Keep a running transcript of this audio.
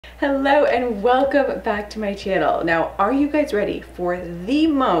Hello and welcome back to my channel. Now, are you guys ready for the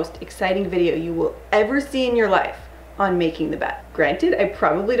most exciting video you will ever see in your life on making the bed? Granted, I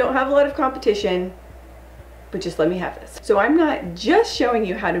probably don't have a lot of competition, but just let me have this. So I'm not just showing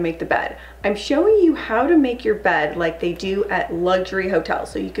you how to make the bed, I'm showing you how to make your bed like they do at luxury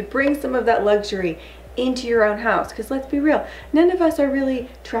hotels. So you could bring some of that luxury into your own house, because let's be real, none of us are really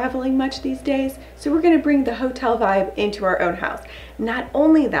traveling much these days, so we're going to bring the hotel vibe into our own house. Not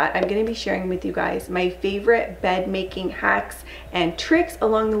only that, I'm going to be sharing with you guys my favorite bed making hacks and tricks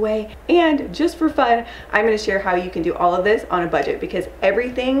along the way, and just for fun, I'm going to share how you can do all of this on a budget, because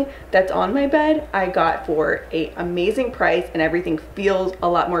everything that's on my bed I got for an amazing price and everything feels a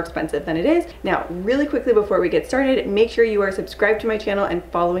lot more expensive than it is. Now, really quickly before we get started, make sure you are subscribed to my channel and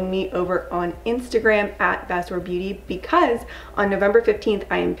following me over on Instagram at @BassWorBeauty, because on November 15th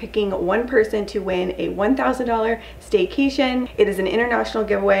I am picking one person to win a $1,000 staycation. It is an international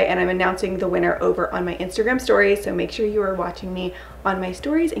giveaway and I'm announcing the winner over on my Instagram stories, so make sure you are watching me on my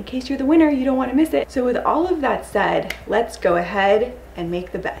stories in case you're the winner, you don't want to miss it. So with all of that said, let's go ahead and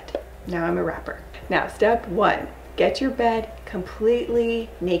make the bed. Now I'm a wrapper. Now step one, get your bed completely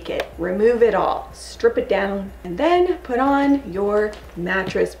naked. Remove it all, strip it down, and then put on your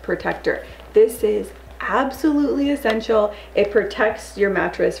mattress protector. This is absolutely essential. It protects your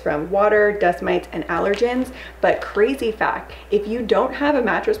mattress from water, dust mites, and allergens. But crazy fact, if you don't have a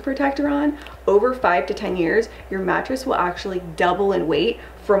mattress protector on, over 5 to 10 years, your mattress will actually double in weight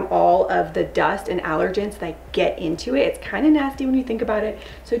from all of the dust and allergens that get into it. It's kind of nasty when you think about it.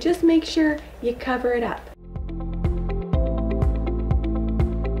 So just make sure you cover it up.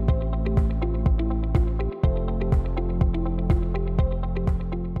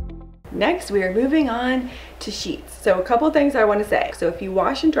 Next, we are moving on to sheets. So a couple things I want to say. So if you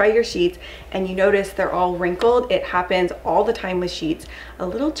wash and dry your sheets and you notice they're all wrinkled, it happens all the time with sheets. A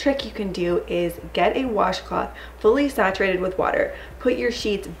little trick you can do is get a washcloth fully saturated with water. Put your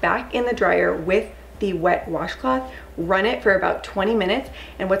sheets back in the dryer with the wet washcloth, run it for about 20 minutes,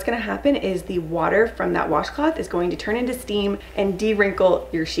 and what's going to happen is the water from that washcloth is going to turn into steam and de-wrinkle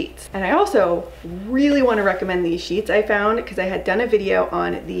your sheets. And I also really want to recommend these sheets I found, because I had done a video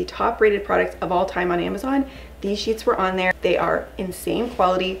on the top rated products of all time on Amazon. These sheets were on there. They are insane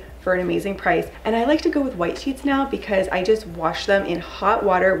quality for an amazing price, and I like to go with white sheets now because I just wash them in hot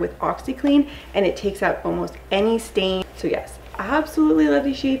water with OxiClean and it takes out almost any stain. So yes, absolutely love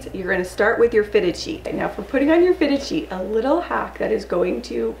these sheets. You're going to start with your fitted sheet. Now for putting on your fitted sheet, a little hack that is going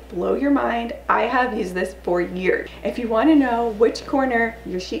to blow your mind. I have used this for years. If you want to know which corner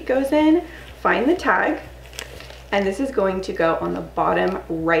your sheet goes in, find the tag, and this is going to go on the bottom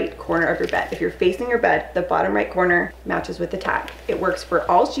right corner of your bed. If you're facing your bed, the bottom right corner matches with the tag. It works for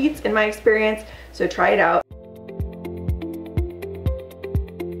all sheets in my experience, so try it out.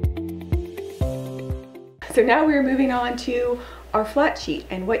 So now we're moving on to our flat sheet,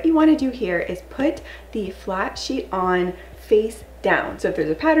 and what you want to do here is put the flat sheet on face down. So if there's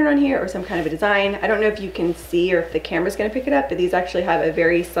a pattern on here or some kind of a design, I don't know if you can see or if the camera's going to pick it up, but these actually have a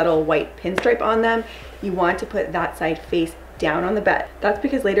very subtle white pinstripe on them. You want to put that side face down on the bed. That's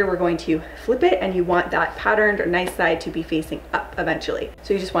because later we're going to flip it and you want that patterned or nice side to be facing up eventually.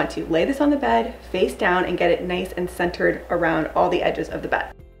 So you just want to lay this on the bed face down and get it nice and centered around all the edges of the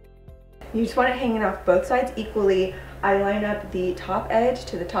bed. You just want it hanging off both sides equally. I line up the top edge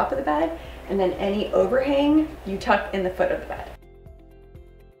to the top of the bed, and then any overhang you tuck in the foot of the bed.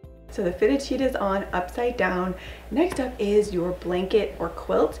 So the fitted sheet is on upside down. Next up is your blanket or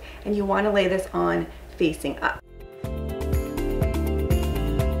quilt, and you want to lay this on facing up.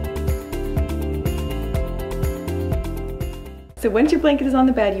 So once your blanket is on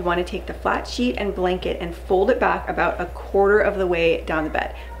the bed, you want to take the flat sheet and blanket and fold it back about a quarter of the way down the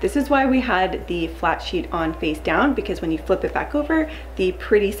bed. This is why we had the flat sheet on face down, because when you flip it back over, the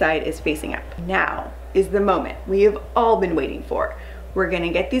pretty side is facing up. Now is the moment we have all been waiting for. We're going to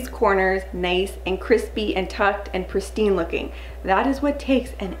get these corners nice and crispy and tucked and pristine looking. That is what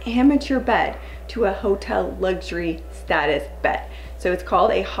takes an amateur bed to a hotel luxury status bed. So it's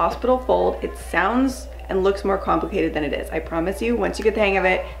called a hospital fold. It sounds and looks more complicated than it is. I promise you, once you get the hang of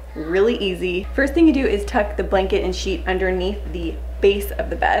it, really easy. First thing you do is tuck the blanket and sheet underneath the base of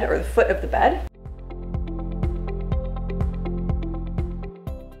the bed or the foot of the bed.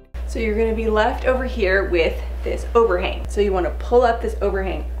 So you're going to be left over here with this overhang. So you want to pull up this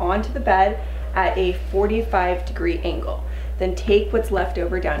overhang onto the bed at a 45-degree angle. Then take what's left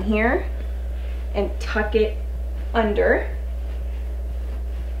over down here and tuck it under.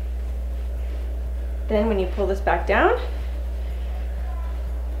 Then when you pull this back down,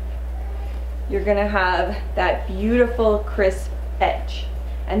 you're gonna have that beautiful crisp edge.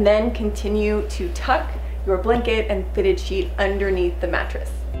 and then continue to tuck your blanket and fitted sheet underneath the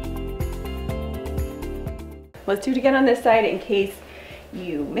mattress. Let's do it again on this side in case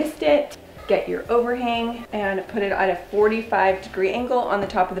you missed it. Get your overhang and put it at a 45-degree angle on the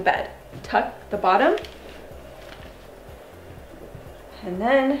top of the bed. Tuck the bottom, and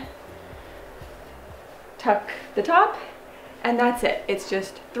then tuck the top, and that's it. It's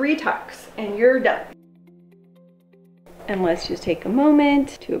just 3 tucks and you're done. And let's just take a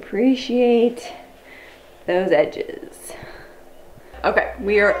moment to appreciate those edges. Okay,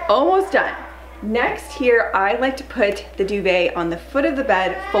 we are almost done. Next here, I like to put the duvet on the foot of the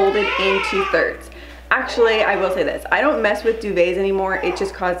bed folded into thirds. Actually, I will say this, I don't mess with duvets anymore. It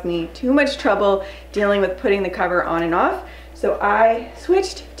just caused me too much trouble dealing with putting the cover on and off. So I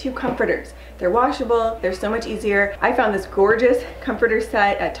switched to comforters. They're washable, they're so much easier. I found this gorgeous comforter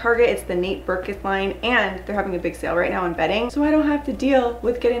set at Target. It's the Nate Berkus line, and they're having a big sale right now on bedding, so I don't have to deal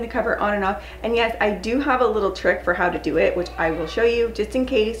with getting the cover on and off. And yes, I do have a little trick for how to do it, which I will show you just in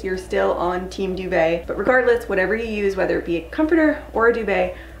case you're still on Team Duvet. But regardless, whatever you use, whether it be a comforter or a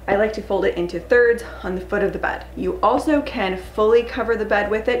duvet, I like to fold it into thirds on the foot of the bed. You also can fully cover the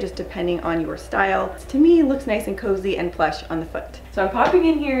bed with it, just depending on your style. To me, it looks nice and cozy and plush on the foot. So I'm popping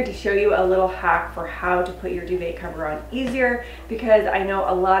in here to show you a little hack for how to put your duvet cover on easier, because I know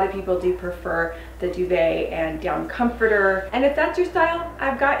a lot of people do prefer the duvet and down comforter. And if that's your style,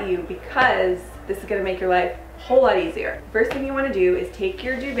 I've got you, because this is gonna make your life a whole lot easier. First thing you wanna do is take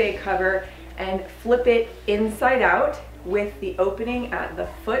your duvet cover and flip it inside out with the opening at the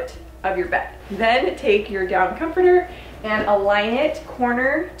foot of your bed. Then take your down comforter and align it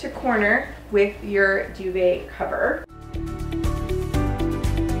corner to corner with your duvet cover.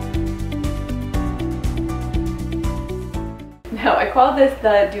 Now, I call this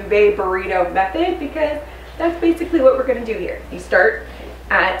the duvet burrito method because that's basically what we're gonna do here. You start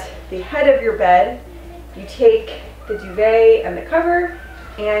at the head of your bed, you take the duvet and the cover,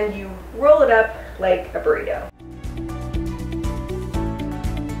 and you roll it up like a burrito.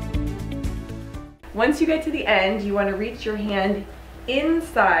 Once you get to the end, you want to reach your hand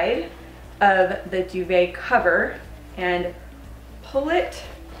inside of the duvet cover and pull it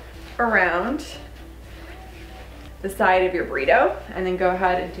around the side of your burrito, and then go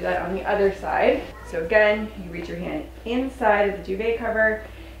ahead and do that on the other side. So again, you reach your hand inside of the duvet cover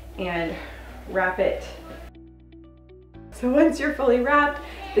and wrap it. So once you're fully wrapped,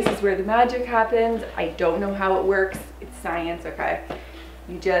 this is where the magic happens. I don't know how it works. It's science, okay?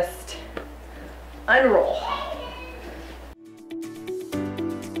 You just unroll.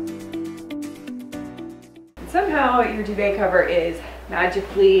 And somehow your duvet cover is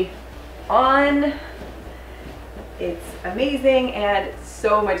magically on. It's amazing and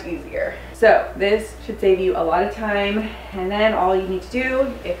so much easier. So this should save you a lot of time, and then all you need to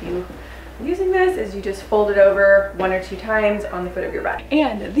do if you are using this is you just fold it over 1 or 2 times on the foot of your bed.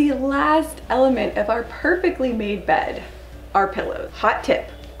 And the last element of our perfectly made bed are pillows. Hot tip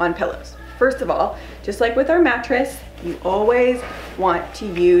on pillows. First of all, just like with our mattress, you always want to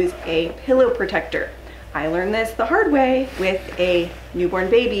use a pillow protector. I learned this the hard way with a newborn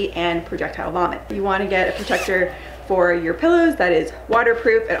baby and projectile vomit. You want to get a protector for your pillows that is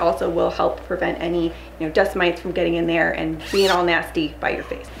waterproof. It also will help prevent any dust mites from getting in there and being all nasty by your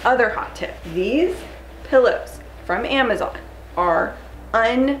face. Other hot tip, these pillows from Amazon are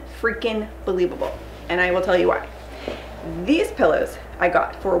unfreaking believable, and I will tell you why. These pillows I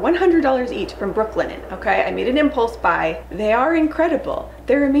got for $100 each from Brooklinen, okay? I made an impulse buy. They are incredible.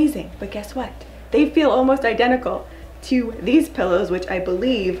 They're amazing, but guess what? They feel almost identical to these pillows, which I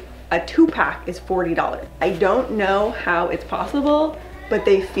believe a 2-pack is $40. I don't know how it's possible, but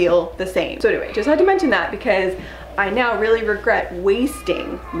they feel the same. So anyway, just had to mention that because I now really regret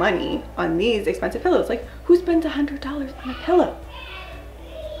wasting money on these expensive pillows. Like, who spends $100 on a pillow?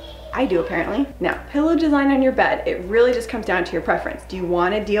 I do, apparently. Now, pillow design on your bed, it really just comes down to your preference. Do you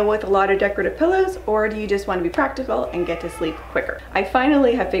want to deal with a lot of decorative pillows, or do you just want to be practical and get to sleep quicker? I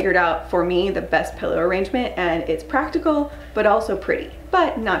finally have figured out, for me, the best pillow arrangement, and it's practical, but also pretty,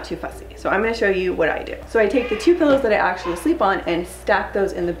 but not too fussy. So I'm going to show you what I do. So I take the 2 pillows that I actually sleep on and stack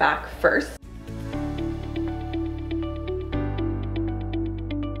those in the back first.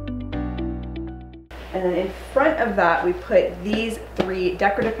 And then in front of that, we put these 3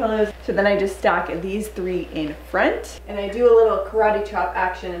 decorative pillows. So then I just stack these 3 in front. And I do a little karate chop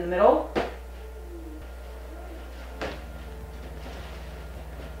action in the middle.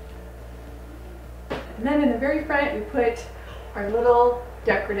 And then in the very front, we put our little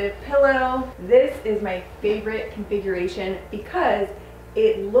decorative pillow. This is my favorite configuration because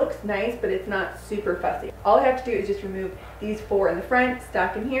it looks nice, but it's not super fussy. All I have to do is just remove these 4 in the front,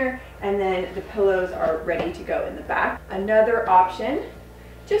 stack in here, and then the pillows are ready to go in the back. Another option,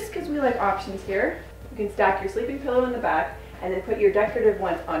 just because we like options here, you can stack your sleeping pillow in the back and then put your decorative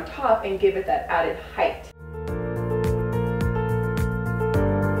ones on top and give it that added height.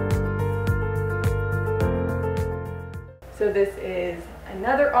 So this is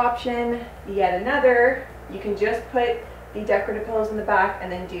another option, yet another. You can just put the decorative pillows in the back and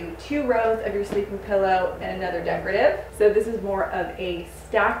then do 2 rows of your sleeping pillow and another decorative. So this is more of a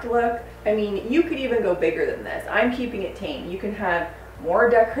stacked look. I mean, you could even go bigger than this. I'm keeping it tame. You can have more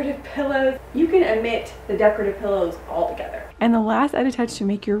decorative pillows. You can omit the decorative pillows altogether. And the last added touch to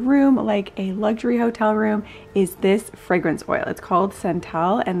make your room like a luxury hotel room is this fragrance oil. It's called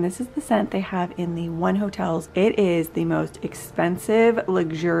Santal, and this is the scent they have in the One Hotels. It is the most expensive,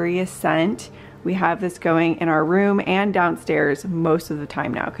 luxurious scent. We have this going in our room and downstairs most of the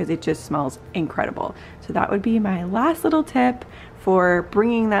time now because it just smells incredible. So that would be my last little tip for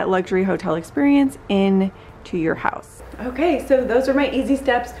bringing that luxury hotel experience in to your house. Okay, so those are my easy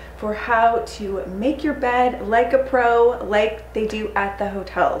steps for how to make your bed like a pro, like they do at the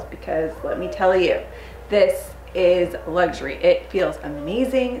hotels, because let me tell you, this is luxury. It feels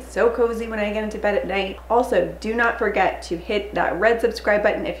amazing, so cozy when I get into bed at night. Also, do not forget to hit that red subscribe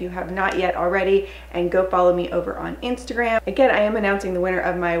button if you have not yet already, and go follow me over on Instagram. Again, I am announcing the winner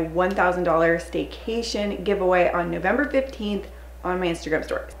of my $1,000 staycation giveaway on November 15th on my Instagram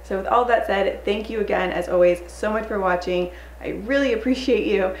stories. So with all that said, thank you again, as always, so much for watching. I really appreciate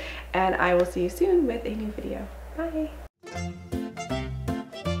you, and I will see you soon with a new video. Bye.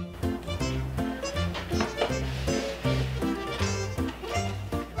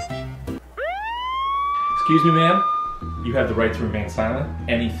 Excuse me, ma'am. You have the right to remain silent.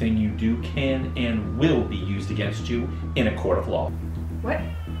 Anything you do can and will be used against you in a court of law. What?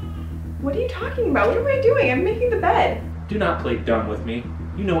 What are you talking about? What am I doing? I'm making the bed. Do not play dumb with me.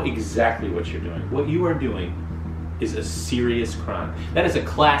 You know exactly what you're doing. What you are doing is a serious crime. That is a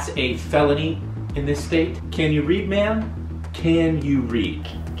Class A felony in this state. Can you read, ma'am? Can you read?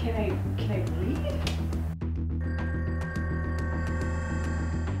 Can I read?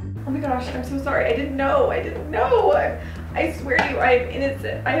 Oh my gosh, I'm so sorry. I didn't know. I swear to you, I am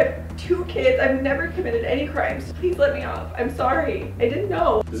innocent. I have 2 kids. I've never committed any crimes. Please let me off. I'm sorry. I didn't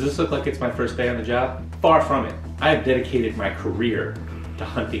know. Does this look like it's my first day on the job? Far from it. I have dedicated my career to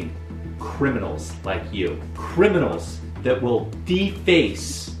hunting criminals like you. Criminals that will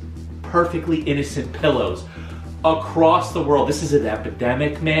deface perfectly innocent pillows across the world. This is an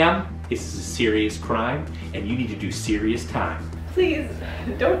epidemic, ma'am. This is a serious crime, and you need to do serious time. Please,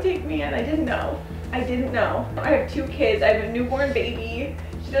 don't take me in. I didn't know. I didn't know. I have 2 kids. I have a newborn baby.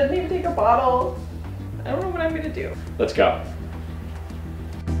 She doesn't even take a bottle. I don't know what I'm gonna do. Let's go.